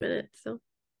minutes. So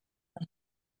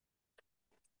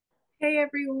Hey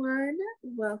everyone,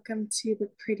 welcome to the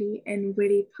Pretty and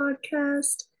Witty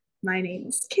podcast. My name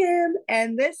is Kim,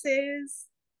 and this is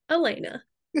Alanna,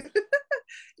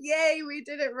 yay, we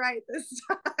did it right this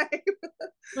time.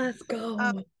 let's um,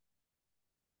 go.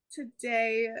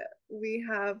 Today we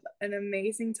have an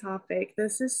amazing topic.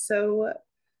 This is so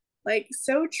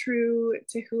true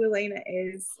to who Elena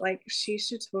is. Like, she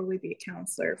should totally be a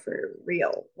counselor for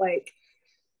real. Like,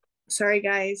 sorry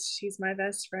guys, she's my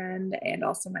best friend and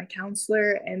also my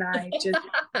counselor, and I just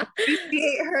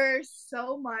appreciate her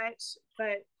so much.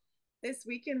 But this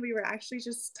weekend we were actually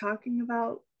just talking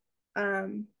about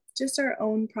just our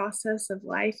own process of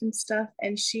life and stuff,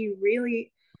 and she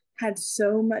really had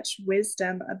so much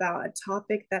wisdom about a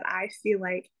topic that I feel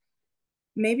like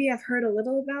maybe I've heard a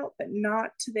little about, but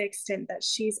not to the extent that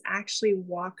she's actually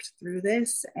walked through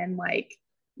this and like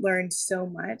learned so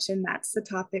much. And that's the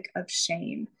topic of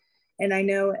shame. And I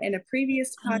know in a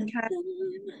previous podcast,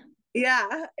 yeah,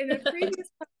 in a previous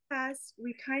podcast,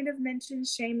 we kind of mentioned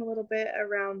shame a little bit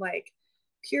around like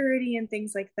purity and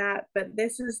things like that. But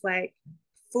this is like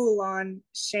full on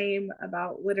shame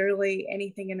about literally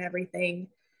anything and everything,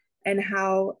 and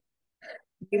how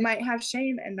you might have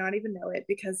shame and not even know it,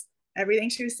 because everything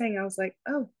she was saying, I was like,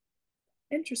 oh,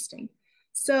 interesting.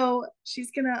 So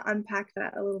she's going to unpack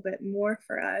that a little bit more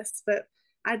for us. But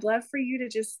I'd love for you to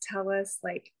just tell us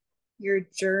like your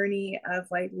journey of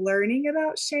like learning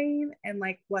about shame and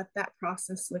like what that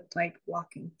process looked like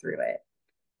walking through it.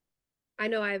 I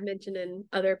know I've mentioned in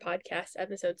other podcast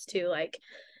episodes too, like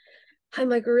I'm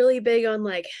like really big on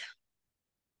like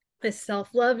a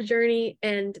self-love journey,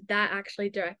 and that actually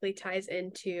directly ties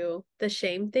into the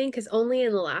shame thing because only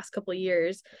in the last couple of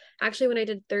years, actually when I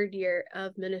did third year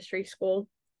of ministry school,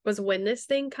 was when this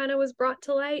thing kind of was brought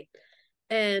to light.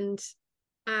 And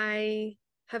I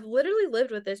have literally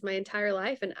lived with this my entire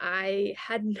life, and I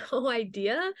had no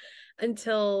idea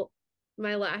until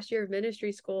my last year of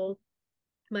ministry school.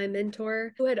 My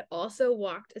mentor, who had also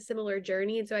walked a similar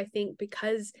journey. And so I think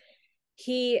because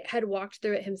he had walked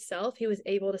through it himself, he was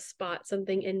able to spot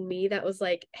something in me that was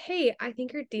like, hey, I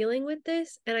think you're dealing with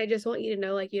this. And I just want you to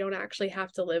know, like, you don't actually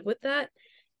have to live with that.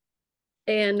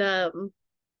 And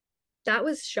that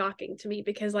was shocking to me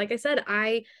because, like I said,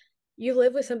 you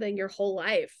live with something your whole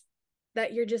life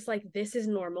that you're just like, this is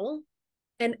normal.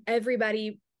 And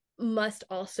everybody must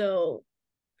also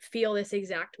feel this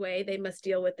exact way. They must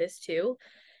deal with this too.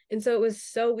 And so it was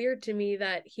so weird to me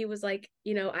that he was like,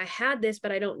 I had this,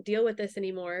 but I don't deal with this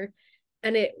anymore.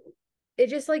 And it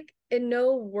just like in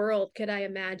no world could I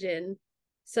imagine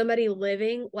somebody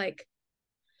living like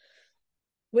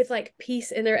with like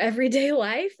peace in their everyday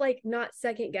life, like not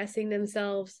second guessing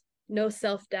themselves, no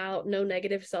self-doubt, no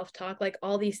negative self-talk, like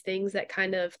all these things that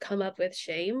kind of come up with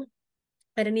shame.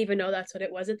 I didn't even know that's what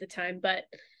it was at the time, but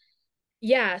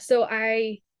yeah, so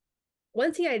I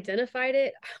once he identified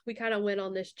it, we kind of went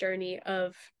on this journey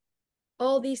of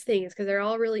all these things because they're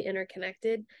all really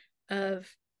interconnected of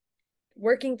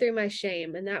working through my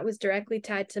shame, and that was directly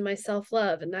tied to my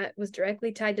self-love, and that was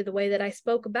directly tied to the way that I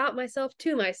spoke about myself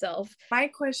to myself. My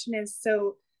question is,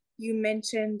 so you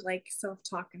mentioned like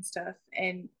self-talk and stuff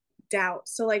and doubt.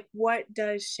 So like what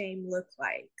does shame look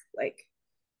like? Like,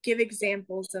 give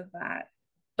examples of that.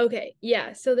 Okay,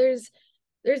 yeah, so there's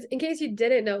in case you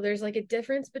didn't know, there's like a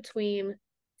difference between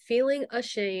feeling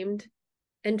ashamed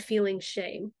and feeling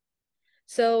shame.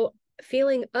 So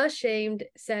feeling ashamed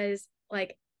says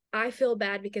like I feel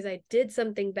bad because I did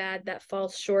something bad that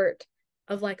falls short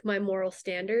of like my moral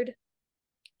standard.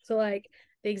 So like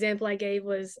the example I gave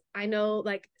was I know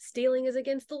like stealing is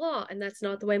against the law and that's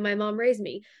not the way my mom raised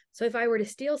me. So if I were to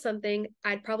steal something,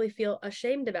 I'd probably feel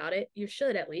ashamed about it. You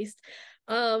should at least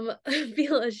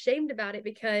feel ashamed about it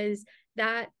because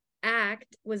that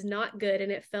act was not good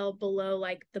and it fell below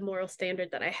like the moral standard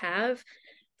that I have.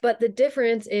 But the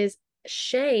difference is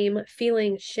shame,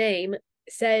 feeling shame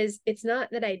says it's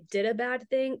not that I did a bad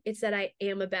thing, it's that I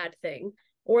am a bad thing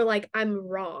or like I'm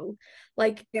wrong.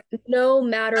 Like Yeah. no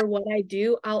matter what I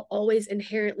do, I'll always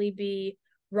inherently be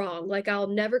wrong. Like I'll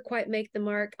never quite make the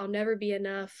mark, I'll never be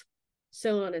enough,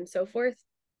 so on and so forth.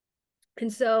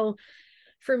 And so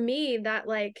for me, that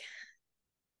like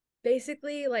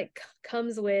basically like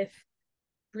comes with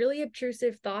really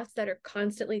obtrusive thoughts that are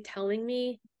constantly telling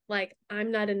me like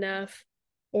I'm not enough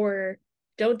or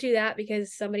don't do that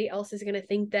because somebody else is going to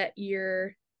think that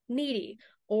you're needy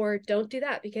or don't do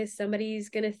that because somebody's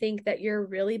going to think that you're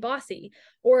really bossy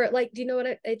or like do you know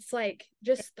what it's like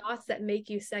just thoughts that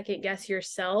make you second guess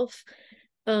yourself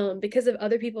because of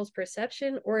other people's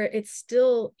perception, or it's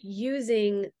still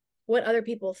using what other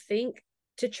people think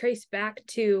to trace back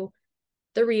to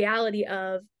the reality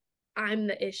of I'm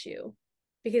the issue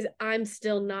because I'm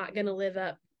still not going to live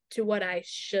up to what I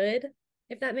should,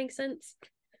 if that makes sense.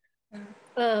 Yeah.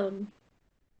 Um,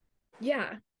 yeah.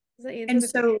 Does that answer And the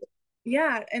question? so,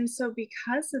 yeah. And so,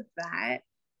 because of that,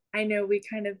 I know we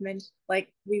kind of mentioned,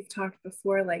 like we've talked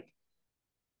before, like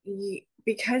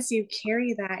because you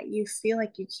carry that, you feel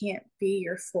like you can't be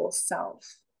your full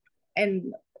self.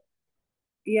 And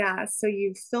yeah, so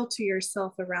you filter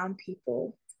yourself around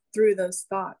people through those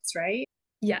thoughts, right?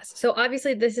 Yes. So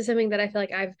obviously this is something that I feel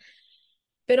like I've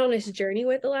been on this journey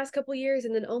with the last couple years,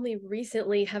 and then only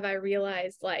recently have I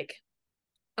realized like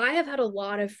I have had a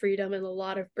lot of freedom and a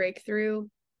lot of breakthrough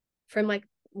from like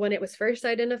when it was first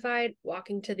identified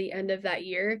walking to the end of that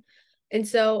year. And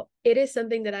so it is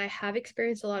something that I have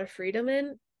experienced a lot of freedom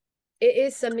in. It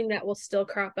is something that will still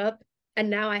crop up, and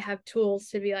now I have tools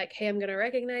to be like, hey, I'm going to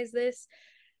recognize this.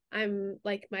 I'm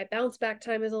like, my bounce back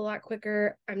time is a lot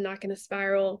quicker. I'm not going to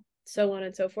spiral, so on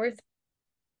and so forth.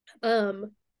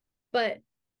 But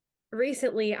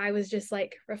recently I was just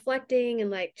like reflecting and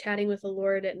like chatting with the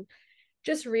Lord and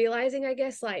just realizing, I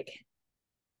guess, like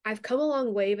I've come a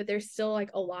long way, but there's still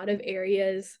like a lot of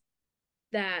areas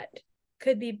that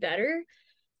could be better.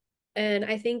 And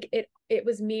I think it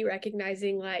was me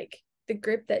recognizing like the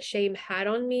grip that shame had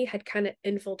on me had kind of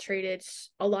infiltrated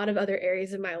a lot of other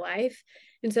areas of my life.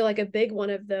 And so like a big one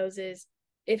of those is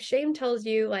if shame tells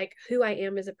you like who I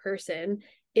am as a person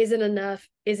isn't enough,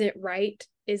 isn't right,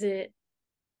 isn't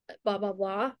blah blah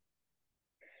blah,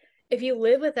 if you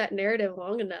live with that narrative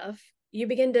long enough, you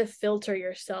begin to filter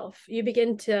yourself. You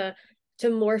begin to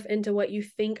morph into what you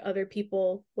think other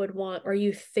people would want or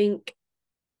you think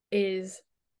is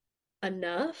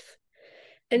enough.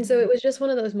 And so it was just one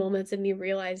of those moments of me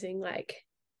realizing like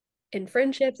in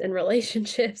friendships and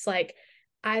relationships, like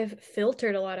I've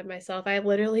filtered a lot of myself. I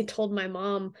literally told my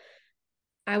mom,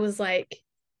 I was like,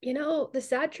 the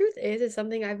sad truth is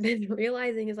something I've been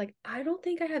realizing is like, I don't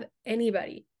think I have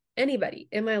anybody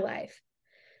in my life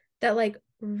that like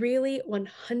really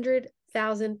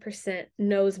 100,000%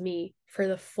 knows me for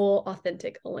the full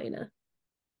authentic Alanna.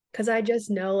 Cause I just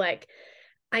know like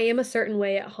I am a certain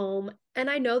way at home. And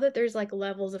I know that there's like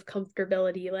levels of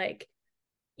comfortability. Like,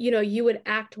 you would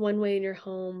act one way in your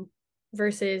home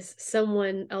versus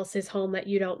someone else's home that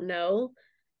you don't know.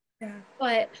 Yeah.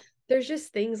 But there's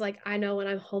just things like I know when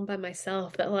I'm home by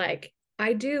myself that like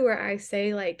I do or I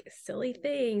say like silly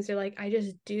things or like I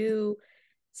just do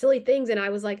silly things. And I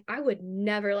was like, I would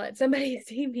never let somebody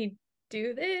see me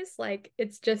do this. Like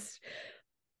it's just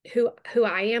who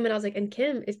I am. And I was like, and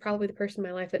Kim is probably the person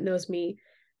in my life that knows me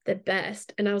the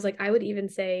best. And I was like, I would even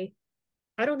say,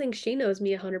 I don't think she knows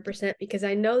me 100% because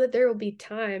I know that there will be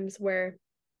times where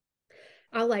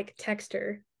I'll like text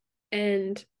her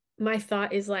and my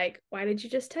thought is like, why did you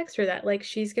just text her that? Like,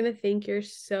 she's going to think you're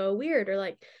so weird, or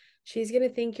like, she's going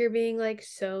to think you're being like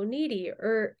so needy,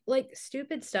 or like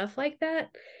stupid stuff like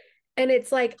that. And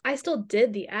it's like, I still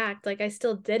did the act, like, I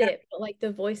still did it, but like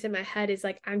the voice in my head is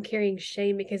like, I'm carrying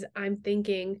shame because I'm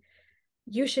thinking,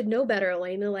 you should know better,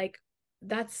 Alanna. Like,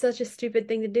 that's such a stupid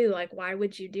thing to do. Like, why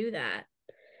would you do that?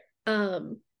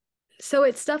 Um, so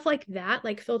it's stuff like that,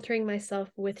 like filtering myself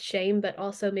with shame, but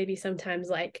also maybe sometimes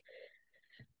like,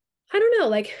 I don't know,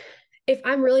 like if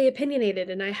I'm really opinionated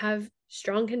and I have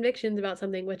strong convictions about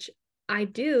something, which I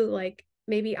do, like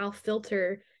maybe I'll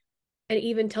filter and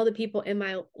even tell the people in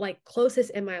my like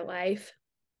closest in my life,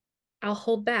 I'll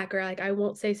hold back or like I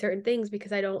won't say certain things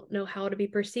because I don't know how to be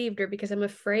perceived or because I'm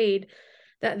afraid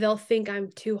that they'll think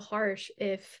I'm too harsh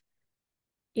if,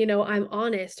 I'm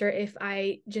honest or if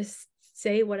I just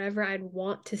say whatever I'd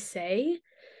want to say.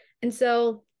 And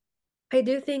so I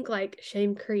do think like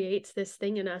shame creates this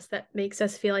thing in us that makes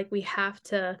us feel like we have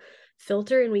to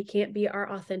filter and we can't be our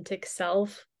authentic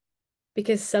self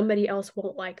because somebody else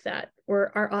won't like that.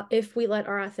 Or if we let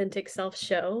our authentic self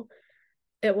show,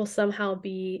 it will somehow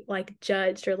be like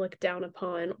judged or looked down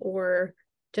upon or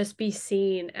just be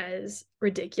seen as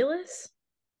ridiculous,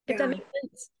 if that Yeah. makes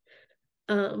sense.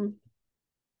 Um,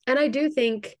 and I do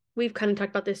think we've kind of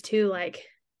talked about this too, like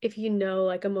if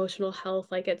like emotional health,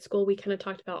 like at school, we kind of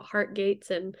talked about heart gates.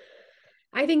 And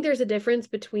I think there's a difference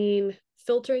between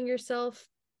filtering yourself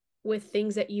with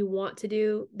things that you want to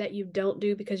do that you don't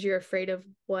do because you're afraid of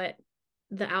what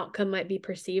the outcome might be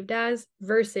perceived as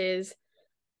versus,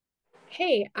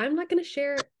 hey, I'm not going to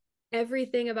share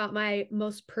everything about my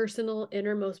most personal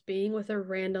innermost being with a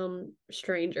random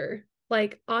stranger.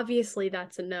 Like, obviously,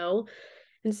 that's a no.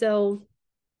 And so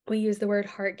we use the word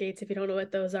heart gates if you don't know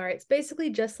what those are. It's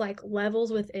basically just like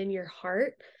levels within your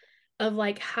heart of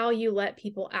like how you let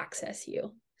people access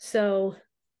you. So,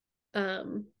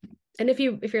 um, And if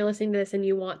you're listening to this and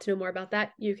you want to know more about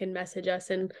that, you can message us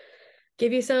and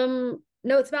give you some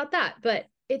notes about that. But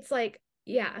it's like,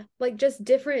 yeah, like just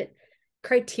different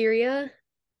criteria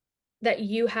that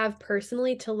you have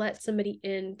personally to let somebody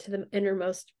into the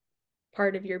innermost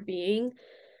part of your being.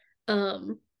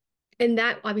 Um, and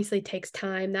that obviously takes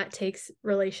time, that takes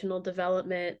relational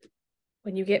development.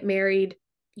 When you get married,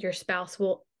 your spouse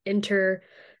will enter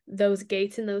those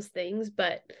gates and those things,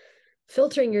 but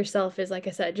filtering yourself is, like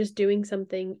I said, just doing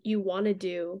something you want to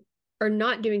do or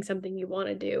not doing something you want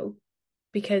to do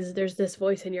because there's this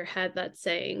voice in your head that's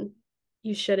saying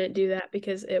you shouldn't do that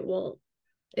because it'll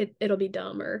be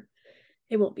dumb or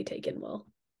it won't be taken well.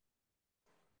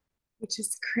 Which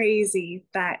is crazy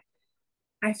that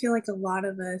I feel like a lot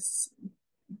of us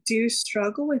do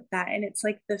struggle with that. And it's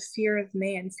like the fear of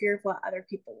man, fear of what other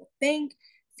people will think,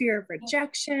 fear of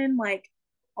rejection, like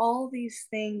all these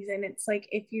things. And it's like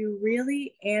if you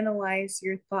really analyze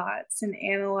your thoughts and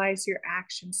analyze your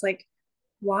actions, like,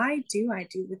 why do I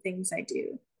do the things I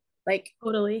do? Like,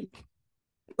 Totally.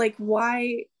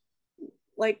 why,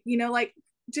 like, like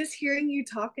just hearing you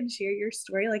talk and share your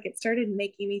story, like it started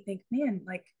making me think, man,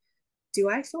 like, do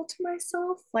I filter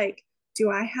myself? Like,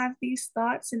 do I have these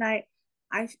thoughts? And I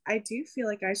do feel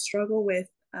like I struggle with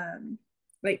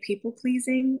like people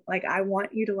pleasing. Like I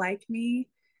want you to like me.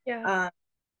 Yeah. Um,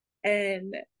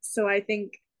 and so I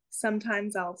think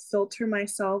sometimes I'll filter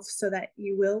myself so that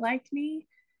you will like me,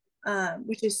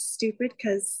 which is stupid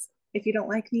because if you don't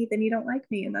like me, then you don't like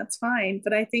me, and that's fine.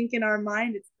 But I think in our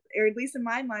mind, or at least in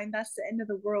my mind, that's the end of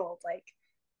the world. Like,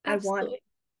 I want Absolutely.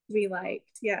 to be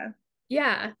liked. Yeah.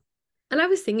 Yeah. And I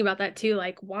was thinking about that too.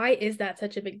 Like, why is that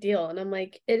such a big deal? And I'm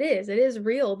like, it is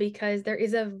real because there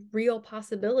is a real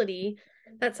possibility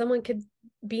that someone could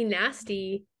be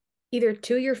nasty either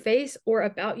to your face or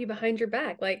about you behind your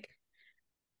back. Like,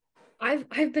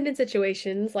 I've been in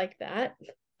situations like that.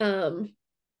 Um,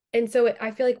 and so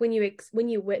I feel like when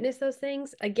you witness those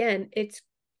things, again, it's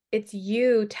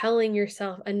you telling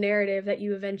yourself a narrative that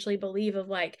you eventually believe of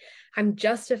like, I'm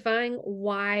justifying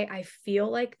why I feel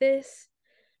like this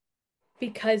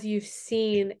because you've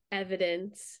seen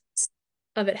evidence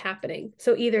of it happening.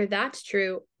 So either that's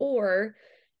true or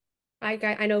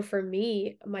I know for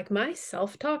me, like my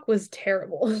self-talk was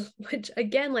terrible, which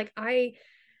again, like I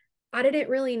didn't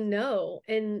really know.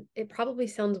 And it probably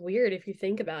sounds weird if you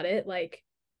think about it, like,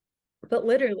 but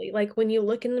literally, like when you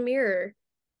look in the mirror,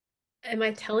 am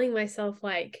I telling myself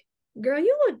like, girl,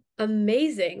 you look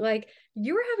amazing. Like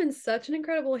you were having such an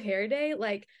incredible hair day.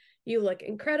 Like you look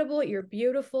incredible, you're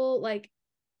beautiful, like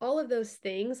all of those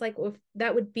things, like if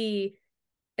that would be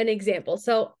an example.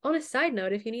 So on a side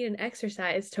note, if you need an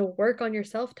exercise to work on your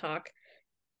self-talk,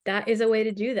 that is a way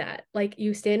to do that. Like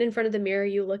you stand in front of the mirror,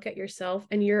 you look at yourself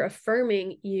and you're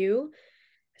affirming you.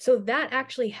 So that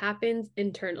actually happens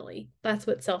internally. That's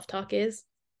what self-talk is.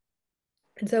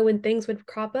 And so when things would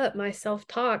crop up, my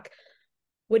self-talk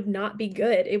would not be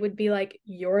good. It would be like,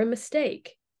 you're a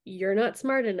mistake. You're not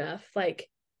smart enough. Like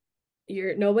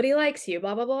you're nobody likes you,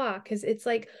 blah, blah, blah. Cause it's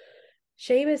like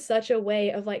shame is such a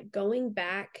way of like going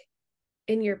back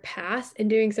in your past and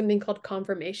doing something called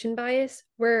confirmation bias,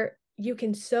 where you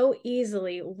can so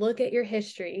easily look at your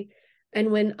history.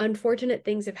 And when unfortunate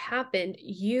things have happened,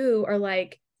 you are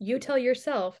like, you tell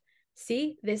yourself,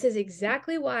 see, this is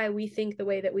exactly why we think the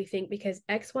way that we think because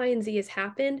X, Y, and Z has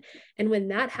happened. And when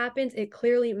that happens, it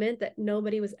clearly meant that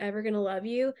nobody was ever going to love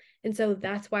you. And so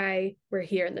that's why we're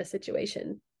here in this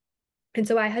situation. And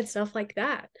so I had stuff like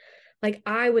that. Like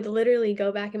I would literally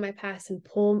go back in my past and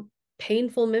pull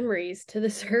painful memories to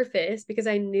the surface because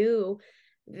I knew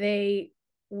they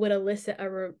would elicit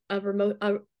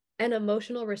an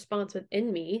emotional response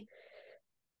within me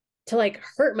to like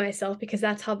hurt myself because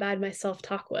that's how bad my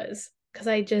self-talk was. Because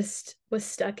I just was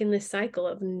stuck in this cycle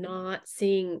of not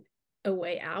seeing a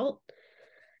way out.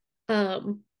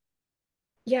 Um,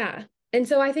 yeah. And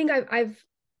so I think I've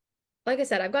like I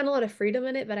said, I've gotten a lot of freedom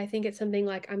in it, but I think it's something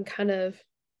like I'm kind of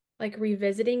like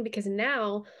revisiting because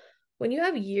now when you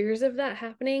have years of that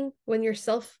happening, when your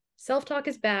self-talk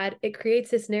is bad, it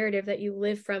creates this narrative that you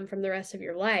live from the rest of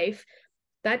your life.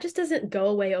 That just doesn't go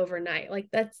away overnight. Like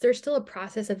that's there's still a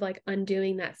process of like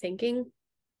undoing that thinking.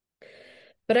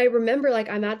 But I remember like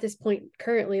I'm at this point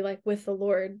currently like with the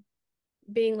Lord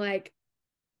being like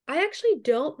I actually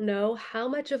don't know how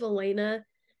much of Alanna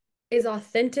is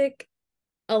authentic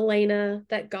Alanna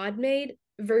that God made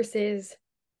versus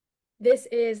this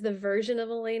is the version of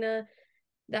Alanna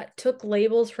that took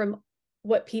labels from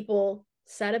what people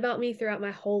said about me throughout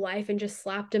my whole life and just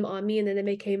slapped them on me and then it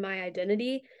became my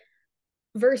identity.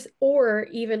 Verse or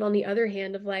even on the other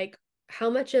hand of like how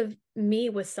much of me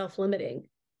was self-limiting.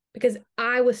 because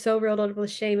I was so riddled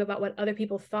with shame about what other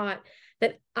people thought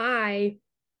that I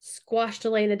squashed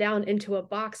Alanna down into a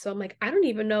box. So I'm like, I don't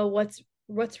even know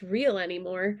what's real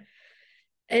anymore.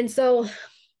 And so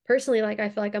personally, like I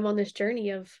feel like I'm on this journey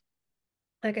of,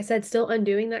 like I said, still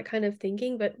undoing that kind of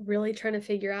thinking, but really trying to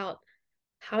figure out,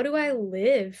 how do I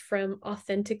live from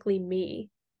authentically me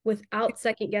without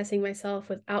second guessing myself,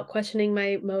 without questioning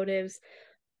my motives,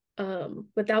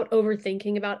 without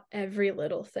overthinking about every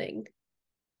little thing.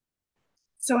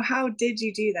 So how did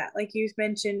you do that? Like you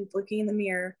mentioned, looking in the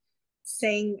mirror,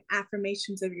 saying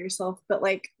affirmations of yourself, but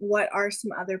like what are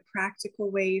some other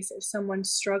practical ways if someone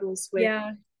struggles with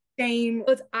Yeah. shame?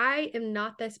 But I am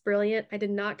not this brilliant. I did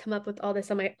not come up with all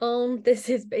this on my own. This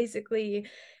is basically,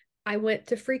 I went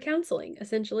to free counseling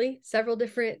essentially several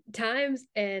different times,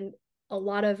 and a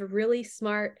lot of really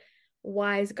smart,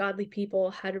 wise, godly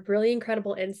people had really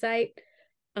incredible insight.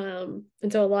 And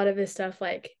so a lot of this stuff,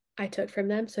 like I took from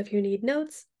them. So if you need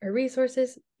notes or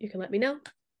resources, you can let me know.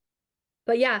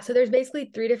 But yeah, so there's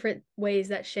basically three different ways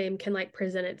that shame can like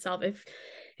present itself.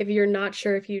 If you're not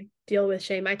sure if you deal with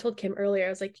shame, I told Kim earlier, I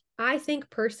was like, I think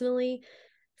personally,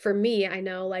 for me, I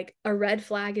know like a red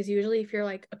flag is usually if you're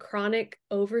like a chronic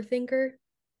overthinker.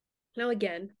 Now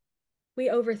again, we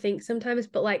overthink sometimes,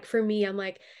 but like for me, I'm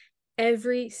like,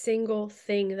 every single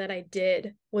thing that I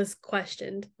did was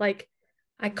questioned. Like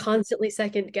I constantly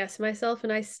second guess myself,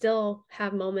 and I still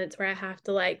have moments where I have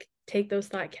to like take those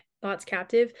thoughts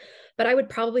captive. But I would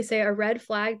probably say a red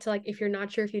flag to like, if you're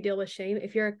not sure if you deal with shame,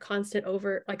 if you're a constant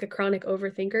like a chronic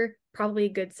overthinker, probably a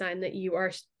good sign that you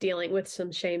are dealing with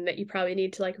some shame that you probably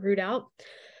need to like root out.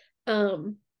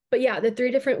 Um, but yeah, the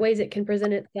three different ways it can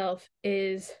present itself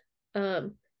is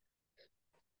um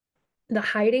the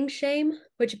hiding shame,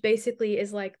 which basically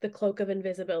is like the cloak of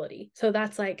invisibility. So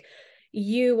that's like,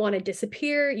 you want to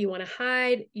disappear, you want to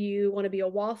hide, you want to be a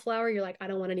wallflower. You're like, I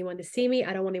don't want anyone to see me,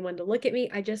 I don't want anyone to look at me,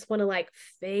 I just want to like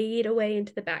fade away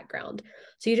into the background.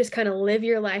 So you just kind of live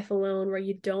your life alone where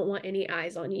you don't want any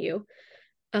eyes on you.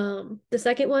 The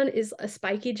second one is a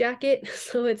spiky jacket.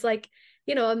 So it's like,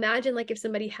 imagine like if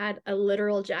somebody had a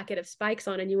literal jacket of spikes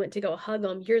on and you went to go hug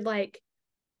them, you're like,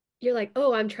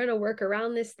 oh, I'm trying to work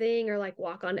around this thing or like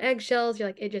walk on eggshells. You're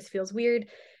like, it just feels weird.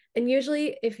 And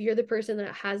usually, if you're the person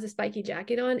that has the spiky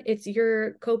jacket on, it's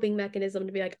your coping mechanism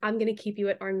to be like, I'm going to keep you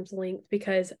at arm's length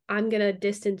because I'm going to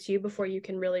distance you before you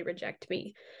can really reject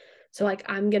me. So, like,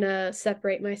 I'm going to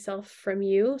separate myself from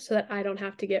you so that I don't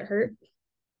have to get hurt.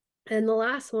 And the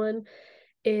last one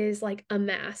is like a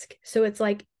mask. So it's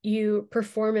like you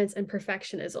performance and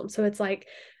perfectionism. So it's like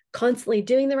constantly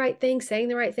doing the right thing, saying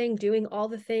the right thing, doing all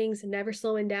the things, never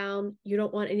slowing down. You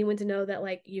don't want anyone to know that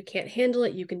like you can't handle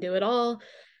it, you can do it all.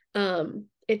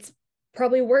 It's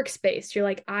probably workspace. You're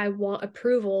like, I want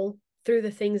approval through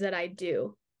the things that I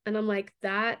do. And I'm like,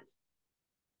 that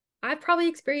I've probably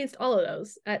experienced all of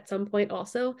those at some point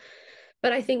also.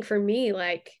 But I think for me,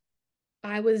 like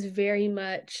I was very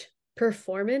much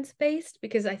performance based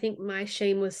because I think my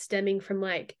shame was stemming from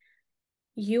like,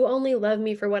 you only love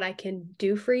me for what I can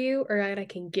do for you or what I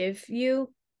can give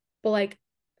you, but like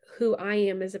who I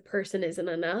am as a person isn't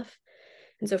enough.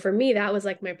 And so for me, that was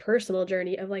like my personal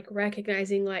journey of like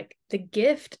recognizing like the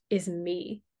gift is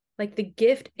me. Like the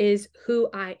gift is who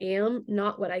I am,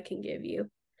 not what I can give you.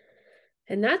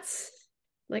 And that's,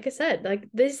 like I said, like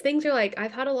these things are like,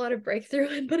 I've had a lot of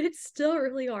breakthrough, but it's still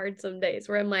really hard some days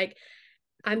where I'm like,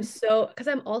 I'm so, because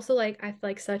I'm also like, I have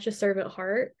like such a servant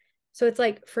heart. So it's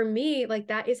like, for me, like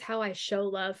that is how I show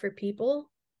love for people.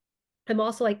 I'm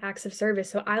also like acts of service.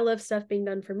 So I love stuff being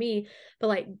done for me, but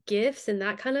like gifts and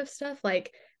that kind of stuff,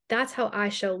 like that's how I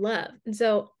show love. And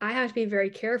so I have to be very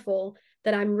careful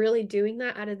that I'm really doing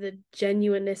that out of the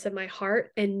genuineness of my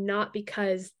heart and not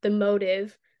because the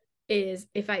motive is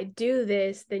if I do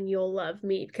this, then you'll love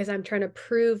me because I'm trying to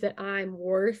prove that I'm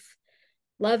worth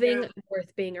loving, Yeah. I'm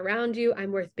worth being around you,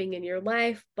 I'm worth being in your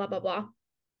life, blah, blah, blah.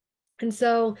 And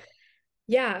so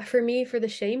yeah, for me, for the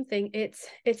shame thing, it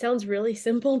sounds really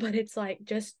simple, but it's like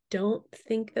just don't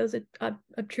think those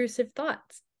obtrusive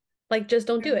thoughts. Like just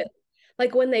don't do Yeah. it.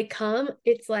 Like when they come,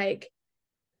 it's like,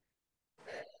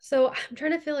 so I'm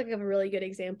trying to feel like I have a really good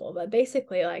example, but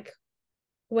basically like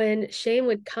when shame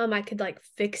would come, I could like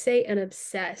fixate and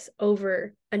obsess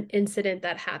over an incident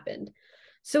that happened.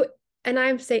 So, and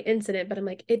I'm say incident, but I'm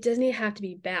like, it doesn't even have to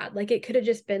be bad. Like it could have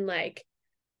just been like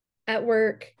at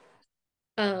work,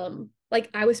 like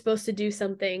I was supposed to do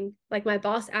something, like my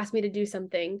boss asked me to do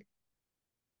something,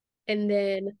 and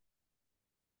then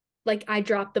like I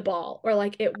dropped the ball or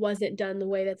like it wasn't done the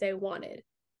way that they wanted.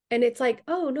 And it's like,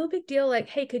 oh, no big deal. Like,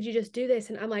 hey, could you just do this?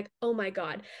 And I'm like, oh my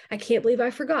God, I can't believe I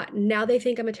forgot. Now they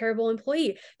think I'm a terrible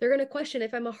employee. They're going to question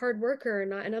if I'm a hard worker or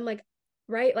not. And I'm like,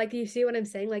 right? Like, you see what I'm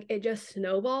saying? Like, it just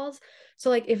snowballs. So,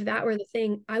 like, if that were the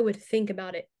thing, I would think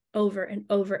about it over and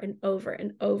over and over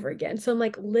and over again. So I'm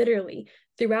like, literally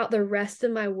throughout the rest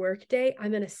of my workday,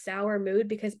 I'm in a sour mood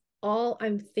because all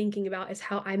I'm thinking about is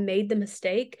how I made the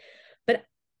mistake. But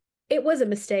it was a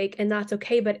mistake and that's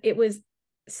okay. But it was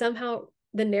somehow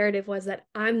the narrative was that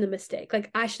I'm the mistake.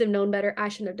 Like, I should have known better. I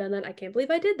shouldn't have done that. I can't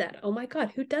believe I did that. Oh my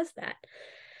God, who does that?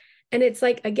 And it's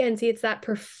like, again, see, it's that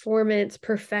performance,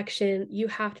 perfection. You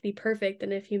have to be perfect.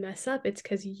 And if you mess up, it's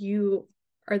because you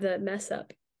are the mess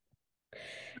up.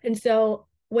 And so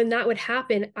when that would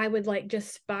happen, I would like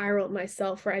just spiral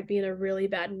myself where I'd be in a really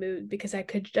bad mood because I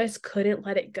couldn't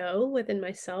let it go within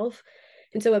myself.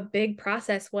 And so a big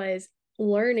process was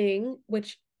learning,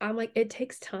 which I'm like, it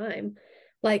takes time.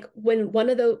 Like when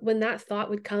that thought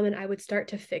would come and I would start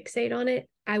to fixate on it,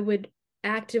 I would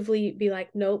actively be like,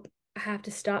 nope, I have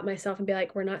to stop myself and be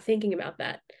like, we're not thinking about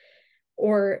that.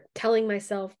 Or telling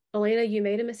myself, Alanna, you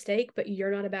made a mistake, but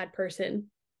you're not a bad person.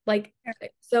 Like,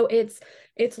 so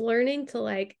it's learning to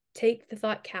like take the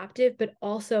thought captive, but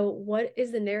also what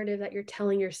is the narrative that you're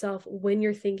telling yourself when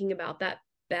you're thinking about that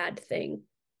bad thing?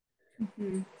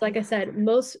 Mm-hmm. Like I said,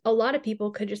 a lot of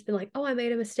people could just be like, oh, I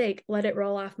made a mistake, let it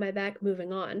roll off my back,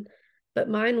 moving on. But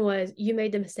mine was, you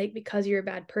made the mistake because you're a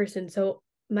bad person. So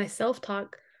my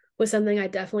self-talk was something I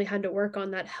definitely had to work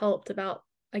on that helped about,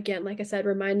 again, like I said,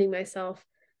 reminding myself,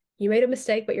 you made a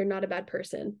mistake, but you're not a bad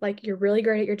person. Like, you're really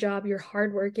great at your job, you're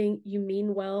hardworking, you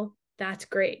mean well, that's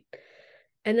great.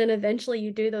 And then eventually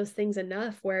you do those things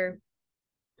enough where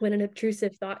when an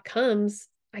obtrusive thought comes,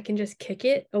 I can just kick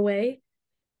it away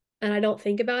and I don't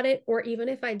think about it. Or even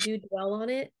if I do dwell on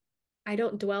it, I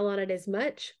don't dwell on it as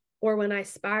much. Or when I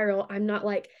spiral, I'm not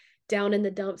like down in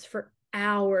the dumps for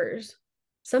hours,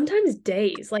 sometimes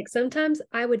days. Like, sometimes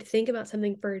I would think about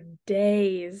something for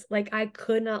days. Like, I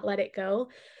could not let it go.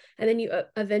 And then you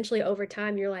eventually, over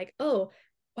time, you're like, oh,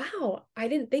 wow, I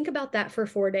didn't think about that for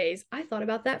 4 days. I thought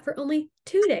about that for only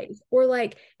 2 days. Or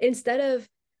like, instead of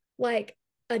like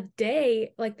a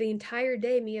day, like the entire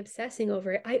day, me obsessing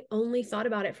over it, I only thought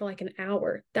about it for like an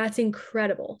hour. That's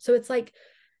incredible. So it's like,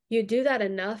 you do that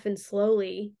enough and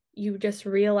slowly you just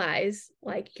realize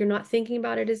like you're not thinking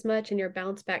about it as much and your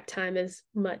bounce back time is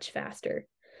much faster.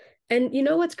 And you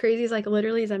know what's crazy is like,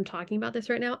 literally as I'm talking about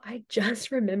this right now, I just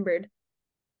remembered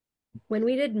when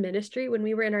we did ministry, when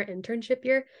we were in our internship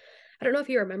year. I don't know if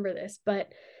you remember this,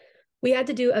 but we had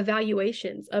to do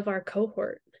evaluations of our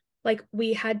cohort. Like,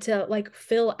 we had to like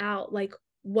fill out like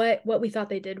what we thought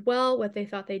they did well, what they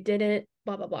thought they didn't,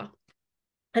 blah blah blah.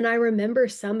 And I remember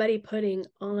somebody putting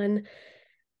on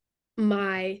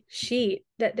my sheet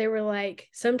that they were like,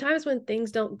 sometimes when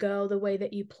things don't go the way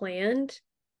that you planned,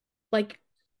 like,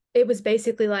 it was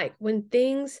basically like, when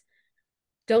things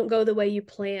don't go the way you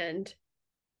planned,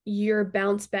 your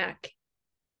bounce back,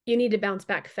 you need to bounce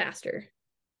back faster.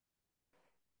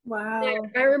 Wow.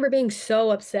 I remember being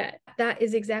so upset. That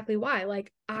is exactly why.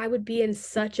 Like, I would be in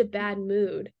such a bad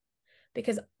mood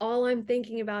because all I'm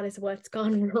thinking about is what's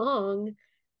gone wrong,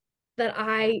 that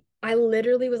I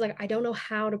literally was like, I don't know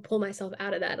how to pull myself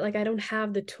out of that. Like, I don't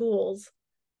have the tools.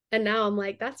 And now I'm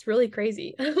like, that's really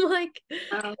crazy. I'm like,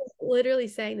 Wow. literally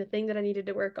saying the thing that I needed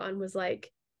to work on was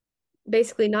like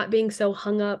basically not being so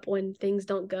hung up when things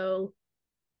don't go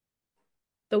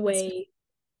the That's way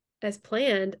as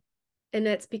planned. And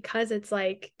that's because it's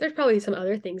like there's probably some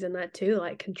other things in that too,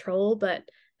 like control. But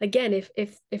again,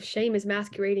 if shame is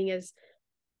masquerading as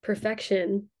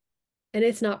perfection and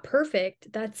it's not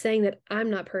perfect, that's saying that I'm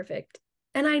not perfect.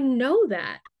 And I know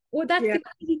that. Well, that's yeah, the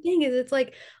crazy thing is, it's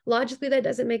like logically that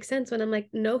doesn't make sense when I'm like,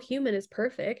 no human is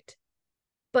perfect.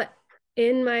 But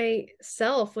in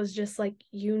myself was just like,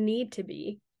 you need to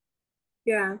be.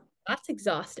 yeah. That's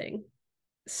exhausting.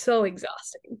 So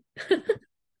exhausting.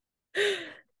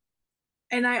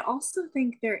 And I also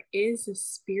think there is a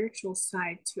spiritual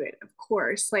side to it, of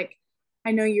course. Like,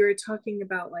 I know you were talking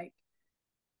about like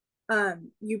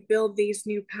you build these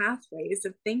new pathways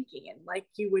of thinking and like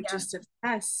you would Yeah. just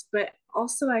obsess, but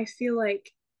also I feel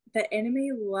like the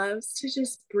enemy loves to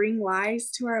just bring lies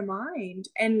to our mind.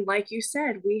 And like you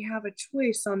said, we have a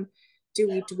choice on, do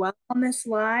we dwell on this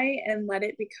lie and let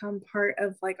it become part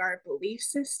of like our belief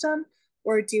system,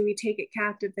 or do we take it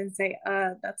captive and say,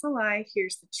 that's a lie,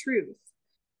 here's the truth.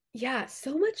 Yeah,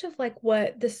 so much of like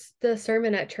what the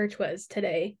sermon at church was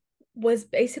today was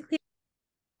basically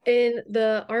in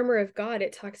the armor of God.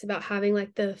 It talks about having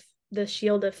like the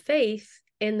shield of faith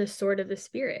and the sword of the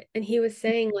spirit. And he was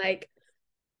saying like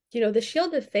the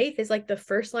shield of faith is like the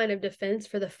first line of defense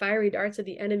for the fiery darts of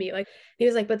the enemy. Like he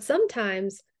was like, but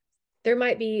sometimes there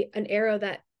might be an arrow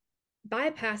that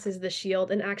bypasses the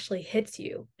shield and actually hits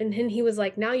you. And then he was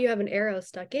like, now you have an arrow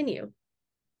stuck in you.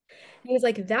 He was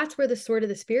like, that's where the sword of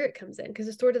the spirit comes in, because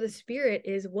the sword of the spirit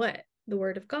is what? The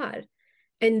word of God.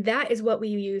 And that is what we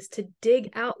use to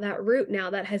dig out that root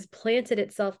now that has planted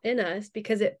itself in us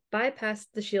because it bypassed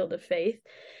the shield of faith.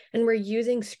 And we're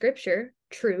using scripture,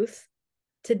 truth,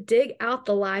 to dig out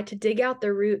the lie, to dig out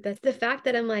the root. That's the fact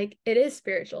that I'm like, it is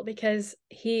spiritual, because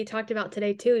he talked about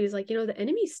today too. He's like, the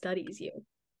enemy studies you.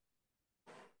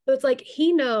 So it's like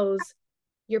he knows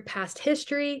your past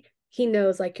history. He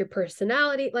knows like your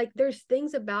personality. Like there's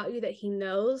things about you that he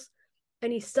knows,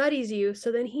 and he studies you.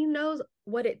 So then he knows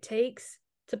what it takes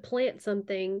to plant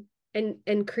something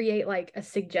and create like a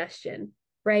suggestion,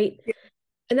 right?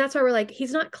 And that's why we're like,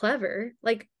 he's not clever.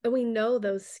 Like, and we know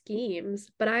those schemes,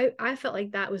 but I felt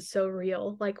like that was so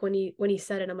real. Like when he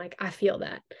said it, I'm like, I feel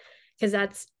that. Because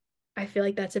I feel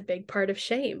like that's a big part of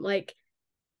shame. Like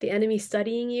the enemy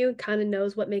studying you kind of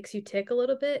knows what makes you tick a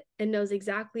little bit and knows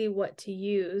exactly what to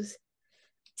use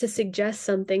to suggest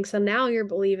something. So now you're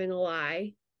believing a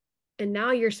lie, and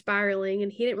now you're spiraling,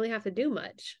 and he didn't really have to do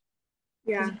much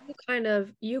because Yeah.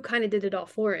 you kind of did it all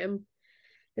for him.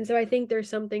 And so I think there's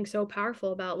something so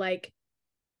powerful about like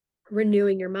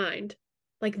renewing your mind.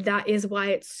 Like that is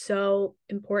why it's so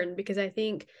important, because I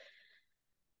think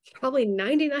probably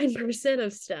 99%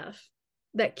 of stuff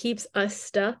that keeps us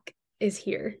stuck is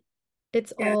here.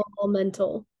 It's Yeah. all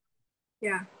mental.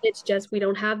 Yeah. It's just we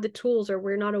don't have the tools, or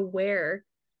we're not aware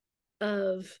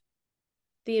of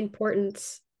the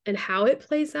importance and how it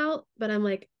plays out. But I'm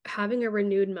like, having a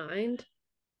renewed mind,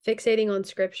 fixating on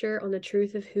scripture, on the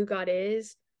truth of who God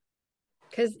is.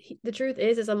 Because the truth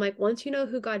is I'm like, once you know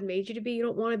who God made you to be, you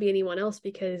don't want to be anyone else,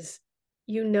 because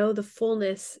you know the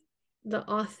fullness, the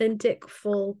authentic,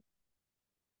 full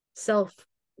self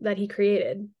that he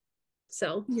created.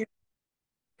 So, Yeah.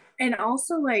 And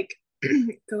also like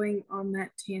going on that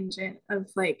tangent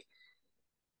of like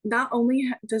not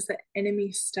only does the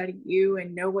enemy study you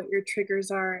and know what your triggers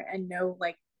are and know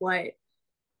like what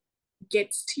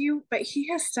gets to you, but he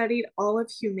has studied all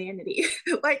of humanity.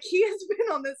 Like he has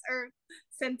been on this earth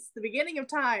since the beginning of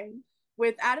time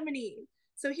with Adam and Eve.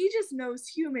 So he just knows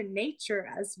human nature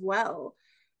as well.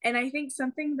 And I think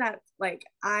something that like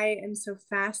I am so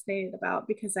fascinated about,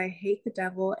 because I hate the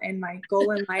devil and my goal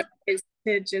in life is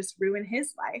to just ruin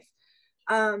his life,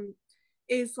 um,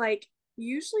 is like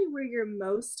usually where you're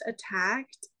most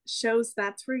attacked shows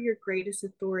that's where your greatest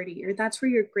authority or that's where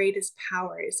your greatest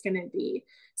power is going to be.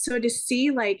 So to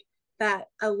see like that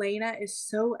Alanna is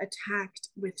so attacked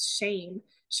with shame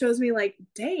shows me like,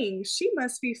 dang, she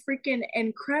must be freaking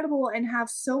incredible and have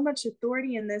so much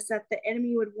authority in this that the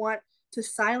enemy would want to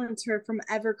silence her from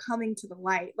ever coming to the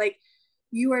light. Like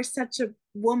you are such a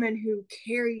woman who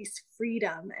carries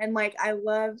freedom. And like I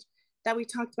love that we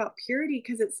talked about purity,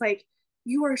 because it's like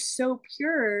you are so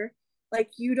pure,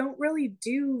 like you don't really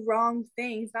do wrong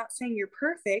things, not saying you're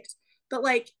perfect, but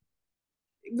like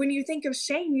when you think of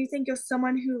shame, you think of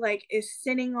someone who like is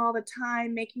sinning all the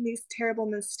time, making these terrible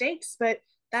mistakes, but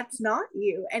that's not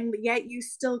you. And yet you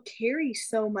still carry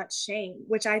so much shame,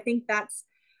 which I think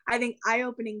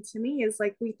eye-opening to me is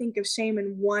like we think of shame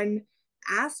in one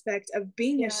aspect of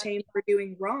being yeah. ashamed for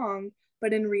doing wrong,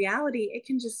 but in reality, it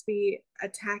can just be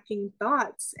attacking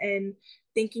thoughts and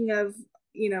thinking of,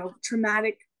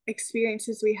 traumatic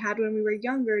experiences we had when we were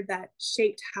younger that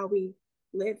shaped how we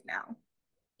live now.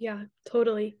 Yeah,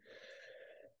 totally.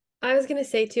 I was going to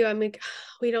say too, I'm like,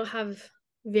 we don't have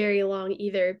very long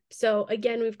either. So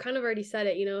again, we've kind of already said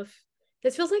it, if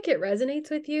this feels like it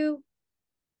resonates with you,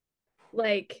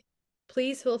 like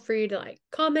please feel free to like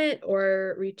comment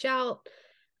or reach out.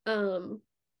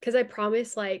 Because I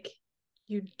promise like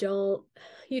you don't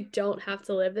you don't have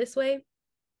to live this way.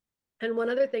 And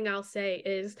one other thing I'll say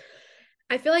is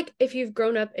I feel like if you've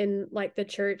grown up in like the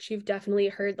church, you've definitely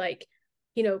heard like,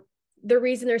 you know, the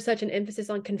reason there's such an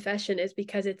emphasis on confession is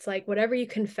because it's like whatever you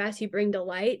confess, you bring to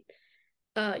light.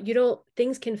 You don't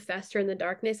things can fester in the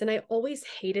darkness. And I always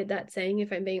hated that saying,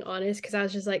 if I'm being honest, because I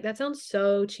was just like, that sounds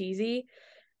so cheesy.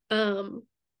 Um,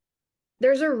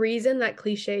 there's a reason that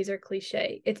cliches are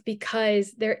cliche. It's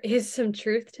because there is some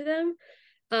truth to them.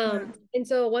 Yeah. And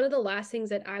so one of the last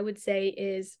things that I would say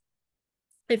is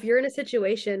if you're in a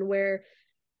situation where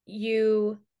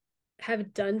you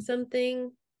have done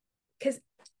something, because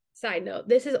side note,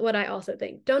 this is what I also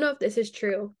think. Don't know if this is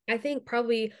true. I think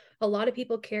probably a lot of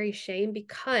people carry shame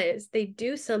because they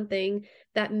do something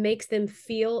that makes them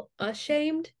feel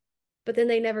ashamed. but then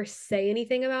they never say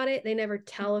anything about it. They never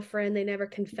tell a friend, they never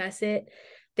confess it.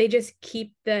 They just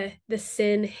keep the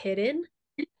sin hidden.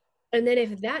 And then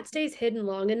if that stays hidden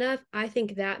long enough, I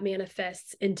think that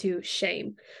manifests into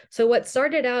shame. So what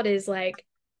started out is like,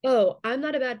 oh, I'm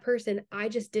not a bad person. I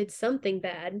just did something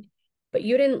bad, but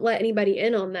you didn't let anybody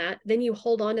in on that. Then you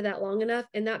hold on to that long enough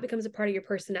and that becomes a part of your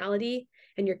personality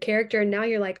and your character. And now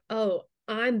you're like, oh,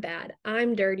 I'm bad.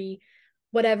 I'm dirty,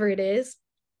 whatever it is.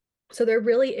 So there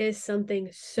really is something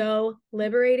so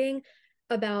liberating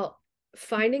about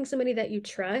finding somebody that you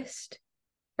trust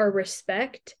or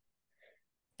respect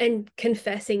and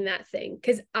confessing that thing,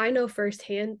 because I know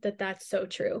firsthand that that's so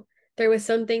true. There was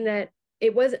something that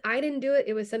it was, I didn't do it,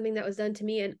 it was something that was done to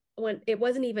me, and when it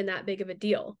wasn't even that big of a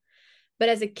deal, but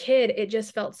as a kid it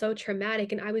just felt so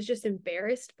traumatic and I was just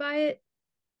embarrassed by it,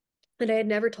 and I had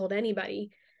never told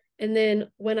anybody. And then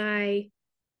when I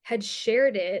had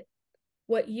shared it,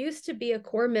 what used to be a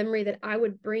core memory that I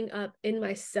would bring up in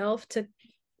myself to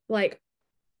like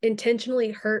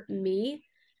intentionally hurt me,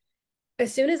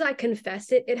 as soon as I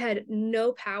confessed it, it had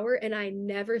no power. And I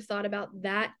never thought about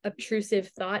that obtrusive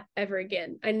thought ever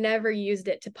again. I never used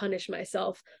it to punish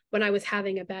myself when I was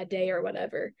having a bad day or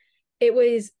whatever. It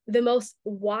was the most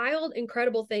wild,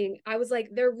 incredible thing. I was like,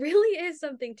 there really is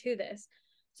something to this.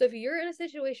 So if you're in a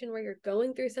situation where you're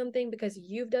going through something because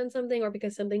you've done something or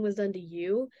because something was done to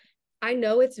you, I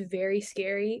know it's very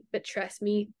scary, but trust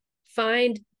me,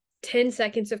 find 10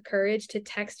 seconds of courage to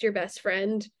text your best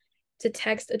friend, to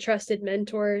text a trusted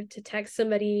mentor, to text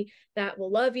somebody that will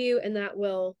love you and that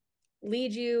will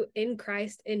lead you in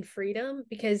Christ in freedom,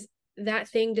 because that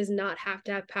thing does not have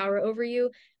to have power over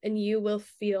you, and you will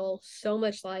feel so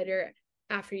much lighter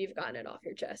after you've gotten it off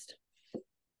your chest.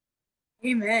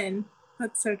 Amen.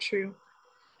 That's so true.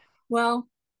 Well,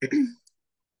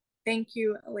 thank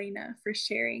you, Alanna, for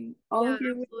sharing all Yeah, of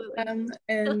your absolutely. wisdom.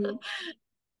 And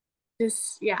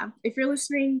just, yeah, if you're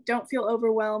listening, don't feel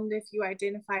overwhelmed if you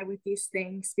identify with these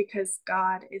things, because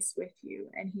God is with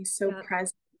you and He's so Yeah.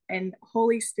 present. And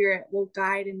Holy Spirit will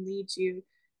guide and lead you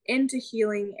into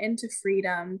healing, into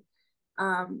freedom.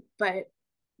 But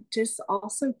just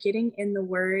also getting in the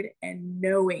word and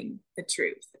knowing the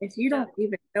truth. If you Yeah. don't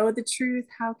even know the truth,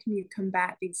 how can you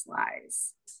combat these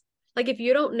lies? Like if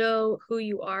you don't know who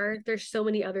you are, there's so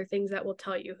many other ththings that will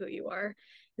tell you who you are.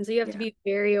 And so you have to Yeah. be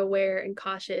very aware and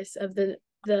cautious of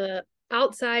the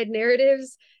outside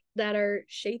narratives that are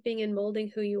shaping and molding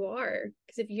who you are.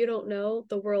 Because if you don't know,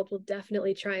 the world will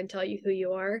definitely try and tell you who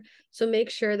you are. So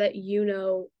make sure that you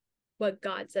know what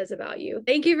God says about you.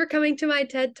 Thank you for coming to my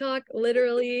TED Talk.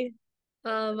 Literally,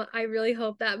 I really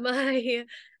hope that my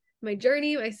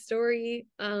journey, my story,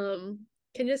 can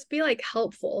just be like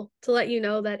helpful to let you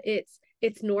know that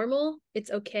it's normal, it's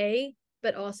okay,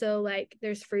 but also like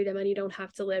there's freedom and you don't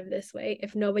have to live this way.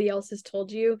 If nobody else has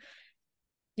told you,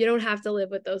 you don't have to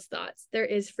live with those thoughts. There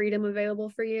is freedom available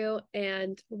for you,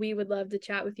 and we would love to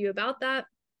chat with you about that.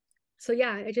 So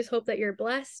yeah, I just hope that you're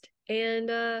blessed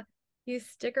and you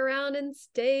stick around and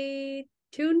stay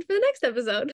tuned for the next episode.